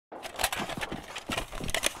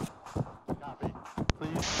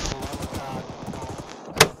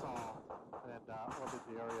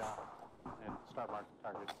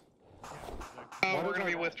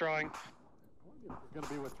withdrawing. We're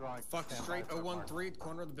gonna be withdrawing. Fuck straight 013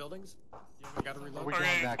 corner of the buildings. Yeah, we gotta reload.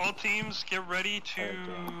 Okay, all teams get ready to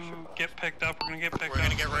get picked up. We're gonna get picked up. We're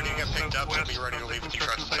gonna get ready to get picked up, so be ready to leave with the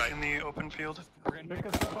truck site in the open field. Pick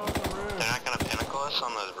us up off the roof. They're not gonna pinnacle us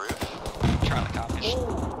on the roof. Try to copy.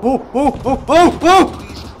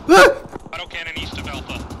 Auto cannon east of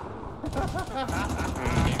Alpha.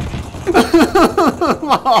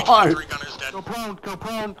 Three gunners dead. Go prone, go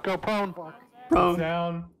prone, go prone. Prone.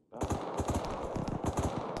 Down.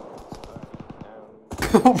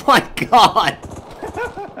 Oh my god!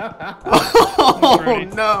 Oh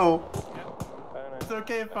no! It's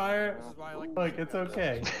okay, fire. Look, it's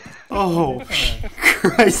okay. Oh,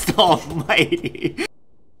 Christ almighty.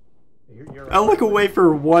 I look away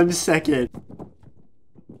for 1 second.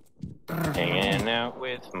 Hanging out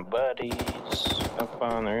with my buddies up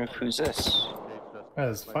on the roof. Who's this?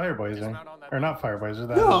 That's Fireboiser. Or not Fireboiser,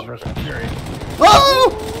 that No. is Russian Fury.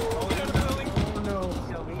 Oh!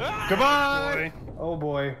 Goodbye! Oh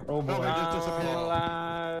boy, oh boy. just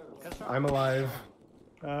disappeared. I'm alive.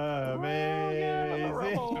 Amazing.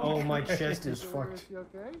 Oh, my chest is fucked.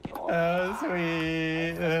 Oh,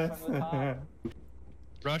 sweet.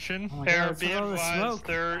 Russian. There, be advised,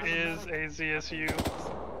 there is a ZSU.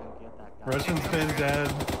 Russian's been dead.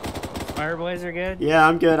 Fireblazer good? Yeah,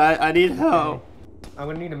 I'm good. I need help. I'm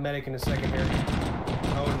gonna need a medic in a second here.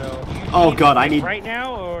 Oh no. Oh god, I need. Right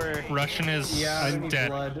now, or? Russian is dead.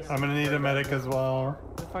 Blood. I'm gonna need a medic as well.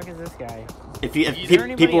 Who the fuck is this guy? If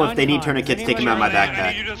people, if they need tourniquets, take them out of my I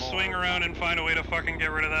backpack. need you to swing around and find a way to fucking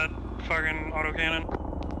get rid of that fucking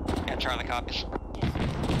autocannon. Yeah, Charlie copies.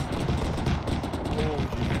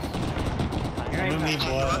 I'm gonna need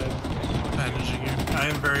blood. Bandaging you. I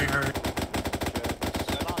am very hurt.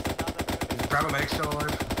 Is Bravo medic still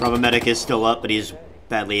alive? Bravo medic is still up, but he's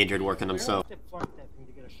badly injured working himself.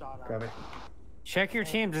 Grab it. Check your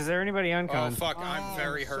teams. Is there anybody Oh uncon? fuck, I'm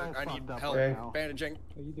very hurt. I need help. Okay. Bandaging.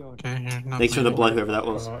 Okay, here. Thanks for the blood, whoever that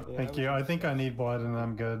was. Thank you. I think I need blood and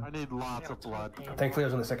I'm good. I need lots of blood. Thankfully I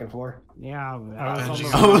was on the second floor. Yeah, I was on the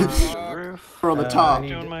Oh, we're on the top.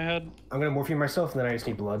 Doing my head. I'm gonna morphine myself and then I just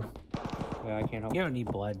need blood. Yeah, I can't help. You don't need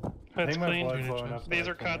blood. I That's think my clean. blood's low enough. These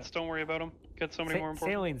are cuts, don't worry about them. Get somebody more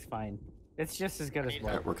important. Saline's fine. It's just as good as blood.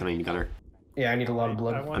 Alright, working on you, Gunner. Yeah, I need a lot of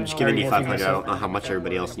blood. I'm just giving you 500. I don't know how much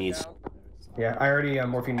everybody else needs. Yeah, I already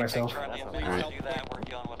morphined myself. Charlie, if we Alright. do that, we're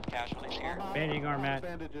dealing with casualties here. Bandaging arm, Matt.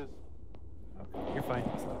 You're fine.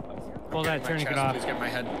 Pull that My tourniquet chest, off. Please get my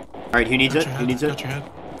head. Alright, who needs it? Who needs it? Got your head.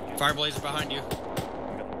 Fireblazer behind you.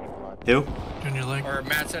 Who? Doing your leg. Or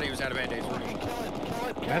Matt said he was out of band-aids.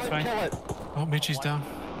 That's fine. Oh, Michi's down.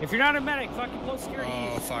 If you're not a medic, fucking close security.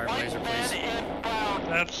 Oh, Fireblazer, please.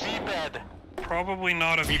 That's probably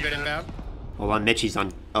not a V-bid V-bid. inbound? Hold on, Mitchie's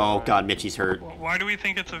on. Oh god, Mitchie's hurt. Why do we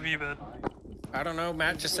think it's a V-bid? I don't know,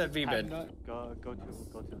 Matt just said V-bid.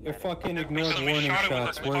 You fucking ignored Because we warning shot it with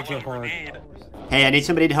shots. a Words are fucking hard. grenade. Hey, I need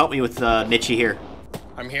somebody to help me with Mitchie here.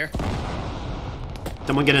 I'm here.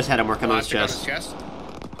 Someone get his head. I'm working on his Stick on his chest.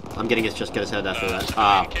 chest. I'm getting his chest. Get his head after that.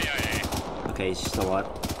 Ah. KIA. Okay, he's still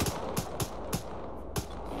up.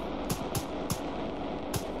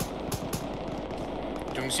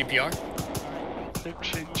 Doing CPR.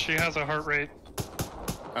 She has a heart rate.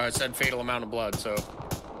 It said fatal amount of blood, so.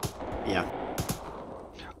 Yeah.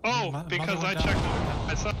 Oh, because I checked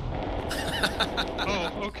myself.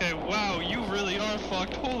 Oh, okay. Wow, you really are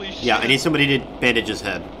fucked. Holy shit. Yeah, I need somebody to bandage his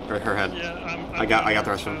head or her head. Yeah, I got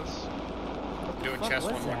the rest of them. Doing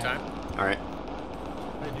chest one more time. All right.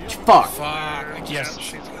 Fuck. Fuck. Yes.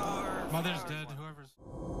 Mother's dead. Whoever's.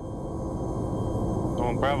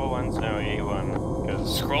 Oh, Bravo 1's now A1.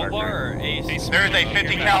 Scroll bar or AC? There's a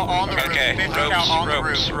 50 cal on the roof. Okay, 50 cal on the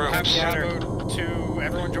roof. Have Bravo 2,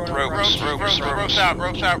 everyone join on Ropes out,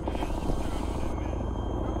 ropes out.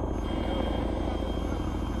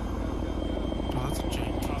 Oh, that's a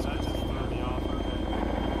jank.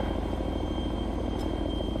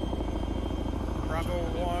 Bravo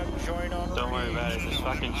 1, join on. Don't worry about it, just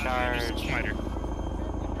fucking charge. Spider.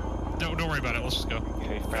 Don't worry about it. Let's just go.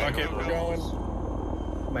 Okay, Fuck it, we're going.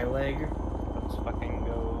 My leg. Let's fucking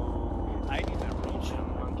go. I need that roll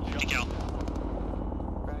shot. 50 cal.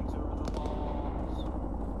 Frags over the walls.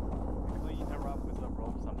 Clean her up with the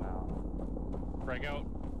rope somehow. Frag out.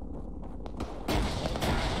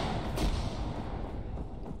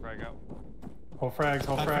 Frag out. Whole frags,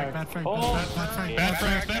 whole frag. Bad frag. Oh,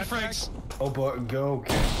 Bad frags. Oh, but go.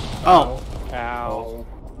 Oh. Ow.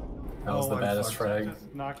 That was the baddest frag.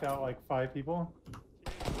 Just knocked out like 5 people.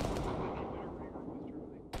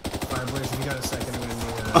 Fireblazer, you got a second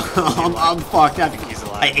when I'm fucked.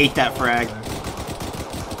 I ate that frag.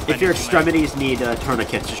 If your extremities need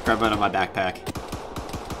tourniquets, just grab one out of my backpack.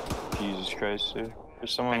 Jesus Christ, dude.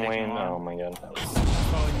 There's someone laying. Oh my god.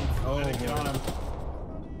 Oh, get on him.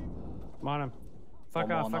 I'm on him. Fuck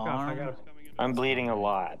off, fuck off. I got him. I'm bleeding a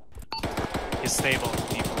lot. He's stable.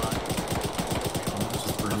 Keep run.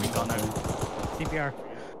 CPR.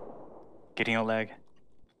 Getting a leg.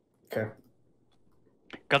 Okay.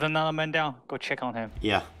 Got another man down. Go check on him.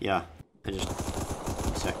 Yeah, yeah. I just...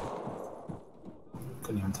 a sec.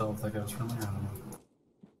 Couldn't even tell if that guy was friendly or not.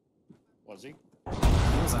 Was he?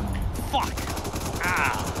 Fuck!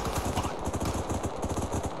 Ah!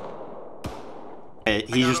 Hey,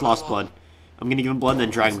 he just lost blood. I'm gonna give him blood and then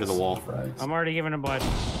drag him to the wall. I'm already giving him blood.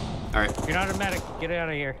 Alright. You're not a medic. Get out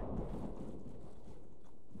of here.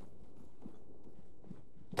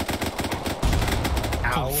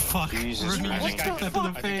 Oh, fuck. Jesus Rudy, Christ. I think I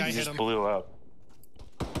I He hit just him. blew up.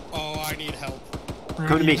 Oh, I need help.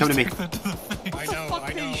 Come to me, come to me. I know, What I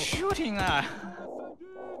are you know. shooting at?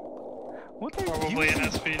 What are you Probably an doing?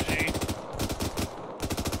 SPG.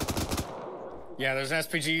 Yeah, there's an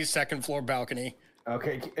SPG, second floor balcony.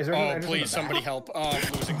 Okay, is there Oh, anyone please, somebody help. Oh,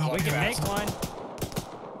 I'm losing blood We can make fast. one.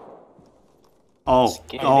 Oh,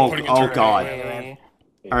 Putting a turret god. away.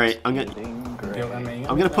 Alright, I'm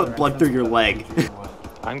gonna put blood through your leg.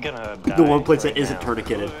 I'm gonna die. The one place that right isn't now.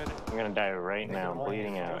 tourniqueted. I'm gonna die right now. I'm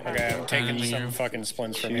bleeding out. Okay, I'm taking some fucking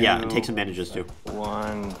splints from you. Yeah, and take some bandages too.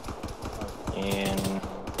 1 in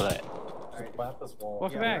blood.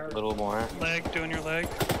 Welcome back. A little more. Leg, doing your leg.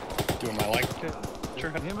 Doing my leg.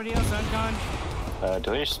 Sure. Anybody else uncon?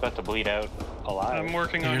 Do I just about to bleed out alive? I'm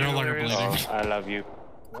working on You're no your longer areas. bleeding. Oh, I love you.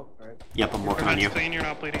 Yep, I'm working on you. Prevents clean, you're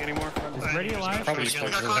not bleeding anymore. Is Brady alive? Probably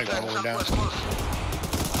split your leg all the way down.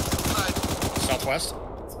 Southwest?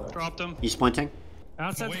 Dropped him. You splinting?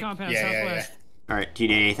 Outside the compound, Yeah, yeah, southwest. Alright, do you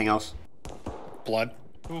need anything else? Blood?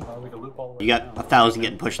 You got 1,000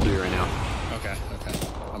 getting pushed through right now. Okay, okay.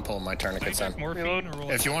 I'm pulling my tourniquets in.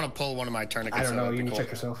 If you want to pull one of my tourniquets I don't know, that'd you be need to cool.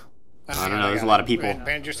 check yourself. I don't know, there's a lot of people.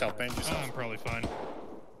 Band yourself, band Oh, yourself. I'm probably fine.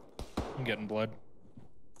 I'm getting blood.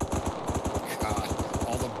 God,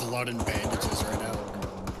 all the blood and bandages right now.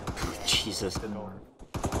 Jesus.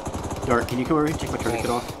 Dark, can you come over here and take my tourniquet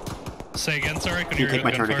off? Say again, sorry. Can you take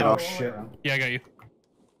my tourniquet off? Shit. Yeah, I got you.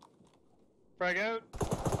 Frag out.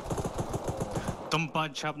 Don't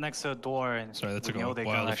bunch up next to the door and Sorry, that took we know a they're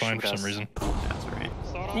while gonna to find shoot for some us. reason. That's alright.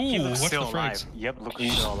 He Ooh, looks what's still the alive. frags? Yep, looks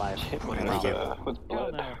still alive. With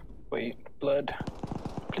blood. Wait, blood.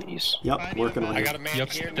 Please. Yep, working on I you. got a man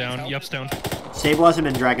Yup's here. needs down, help. Yup's down. Stabilize him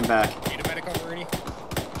and drag him back. Need a medic over, Ernie?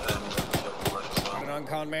 An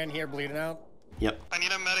uncon man here bleeding out. Yep. I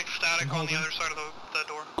need a medic static on the other side of the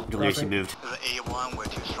door. Delirious moved. The A1, we're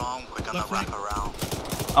too strong, we're gonna wrap around.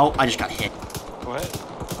 Oh, I just got hit. What?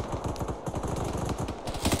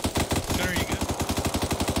 Gunner, you good?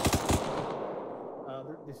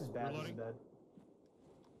 This is bad, this is bad.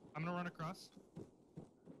 I'm gonna run across.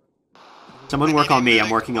 Someone work on me, I'm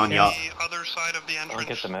working on Yup. The other side of the I'll entrance.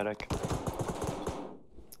 get the medic.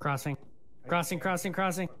 Crossing. Crossing, crossing,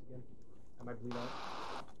 crossing. I might bleed out.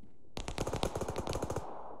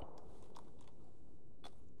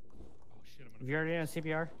 Oh shit, I'm Have you already done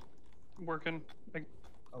CPR? working.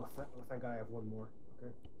 Oh, thank God I have one more.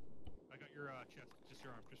 Okay. I got your chest. Just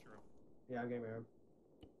your arm. Just your arm. Yeah, I'm getting my arm.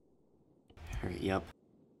 Alright, yep.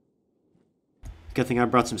 Good thing I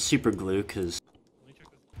brought some super glue, because Let me check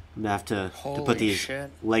this. I'm gonna have to Holy put these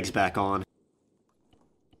shit. legs back on.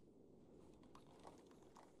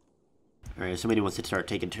 Alright, if somebody wants to start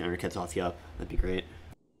taking tourniquets off Yup, that'd be great.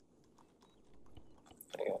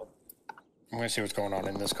 I'm gonna see what's going on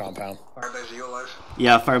in this compound. Firebase, are you alive?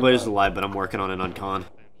 Yeah, Fireblade is alive, but I'm working on an uncon.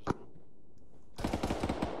 I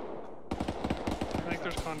think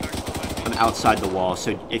there's contacts behind me. I'm outside the wall,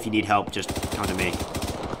 so if you need help, just come to me. To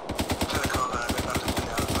the combat, we got to be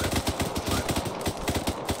outside.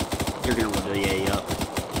 You're gonna run to the A Yup.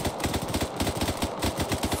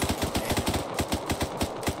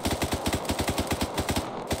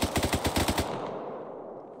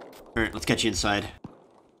 Alright, let's get you inside.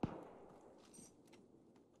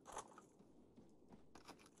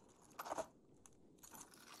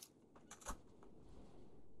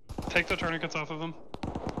 Take the tourniquets off of him.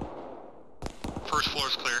 First floor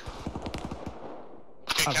is clear.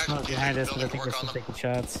 Okay, I'll smoke casualties behind in us, the but I building, think we're work still on them. taking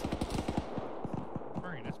shots.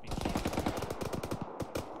 Wearing an SPG.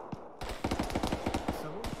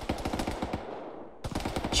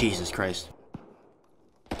 Jesus Christ.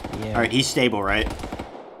 Yeah. Alright, he's stable, right?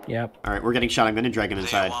 Yep. Alright, we're getting shot. I'm gonna drag him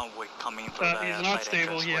inside. A1, we're coming through the He's not side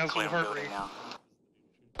stable, entrance. he We're has clearing low heart building rate. now.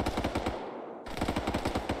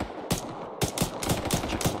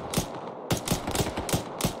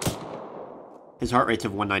 His heart rate's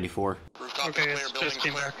of 194. Rooftop Okay, is clear, it building just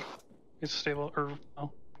came clear. back. He's stable, or,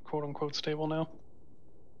 oh, quote unquote stable now.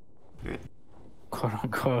 Quote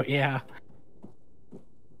unquote, yeah.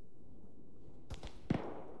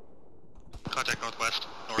 Contact northwest.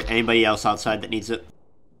 North. Anybody else outside that needs it?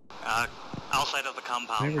 Outside of the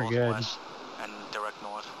compound, They were northwest and direct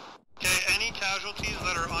north. Okay, any casualties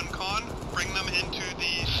that are uncon, bring them into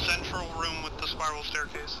the central room with the spiral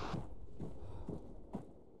staircase.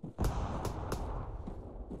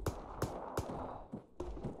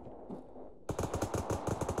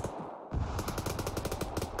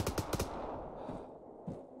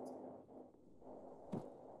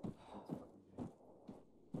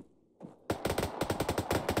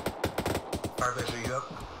 Firebase, are you up?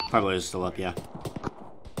 Probably is still up, yeah.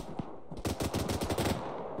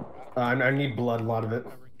 I need blood, a lot of it. I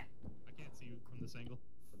can't see you from this angle.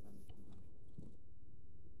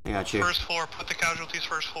 I got you. First floor, put the casualties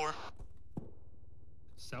first floor.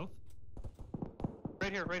 South?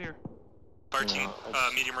 Right here, right here. 13,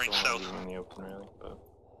 medium range south. In the open, really, but...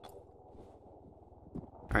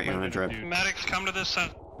 Alright, you're gonna drip. Medics, come to this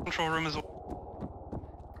central room as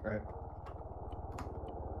well. Alright.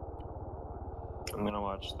 I'm gonna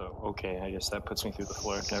watch though. Okay, I guess that puts me through the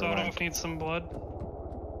floor. Never mind. Sodoff needs some blood.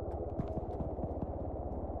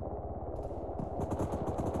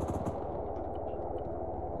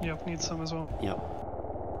 Yep, needs some as well. Yep.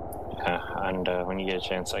 And when you get a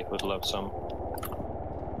chance, I would love some.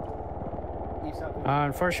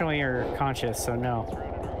 Unfortunately, you're conscious, so no.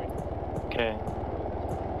 Okay.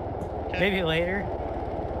 Maybe later.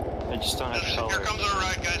 I just don't have color. Here comes our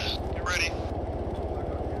ride, guys. Get ready.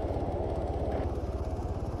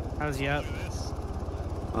 How's he up?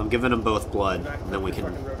 I'm giving them both blood, and then we can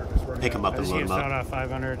pick them up and As load you them start up. off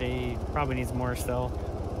 500, he probably needs more still.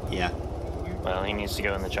 Yeah. Well, he needs to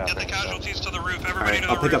go in the chopper. Get the casualties to the roof. Everybody Alright, to the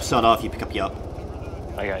I'll pick roof. up Sun off, you pick up Yup.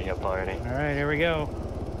 I got you up already. Alright, here we go.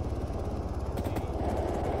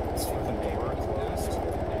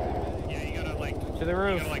 Yeah, you gotta like... To the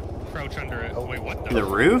roof. You gotta like crouch under it. Oh, wait, what the... To the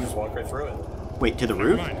roof? Just walk right through it. Wait, to the Never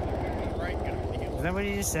roof? mind. Right, get him to the hill. Is that what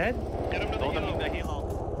he just said? Get him to the helo.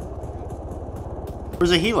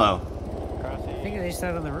 Where's a helo? I think they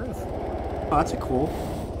said on the roof. Oh, that's a cool.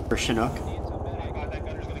 For Chinook. It's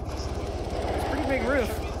a pretty big roof.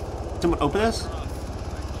 Someone open this?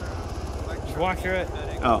 Just walk through it.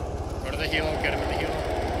 Oh. Go to the helo, get him in the helo.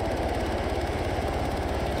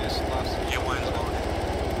 Just lost the G1's on.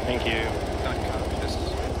 Thank you. Unconscious.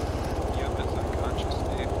 Yep, it's unconscious,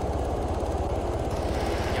 Dave.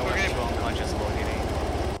 Okay. Unconscious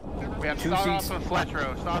locating. We have Two start seats. off with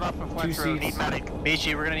Fletro. Start off with Two Fletro. seats. Need medic.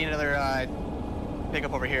 Michi, we're gonna need another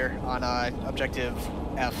pickup over here on objective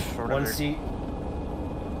F or whatever. One seat.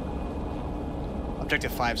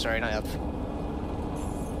 Objective 5, sorry, not F.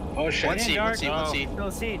 Oh shit. One seat, one seat, one Oh, seat. still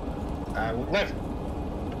a seat. Left.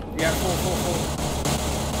 Yeah, full.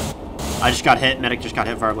 I just got hit. Medic just got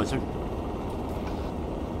hit, Fire Blizzard.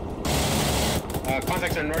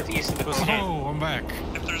 Contacts are northeast of the Oh, I'm back.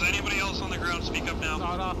 If there's anybody else on the ground, speak up now.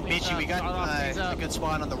 Michi, we got a good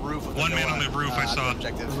spot on the roof of the One man on the roof, I saw.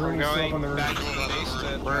 objective. We're going on the roof. Back to the base.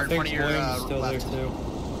 We're in front of your left.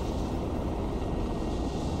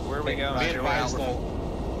 Where are we going? Roger, we're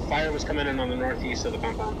out. Fire was coming in on the northeast of the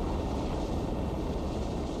compound.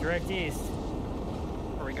 Direct east.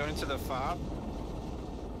 Are we going to the fob?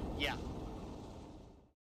 Yeah.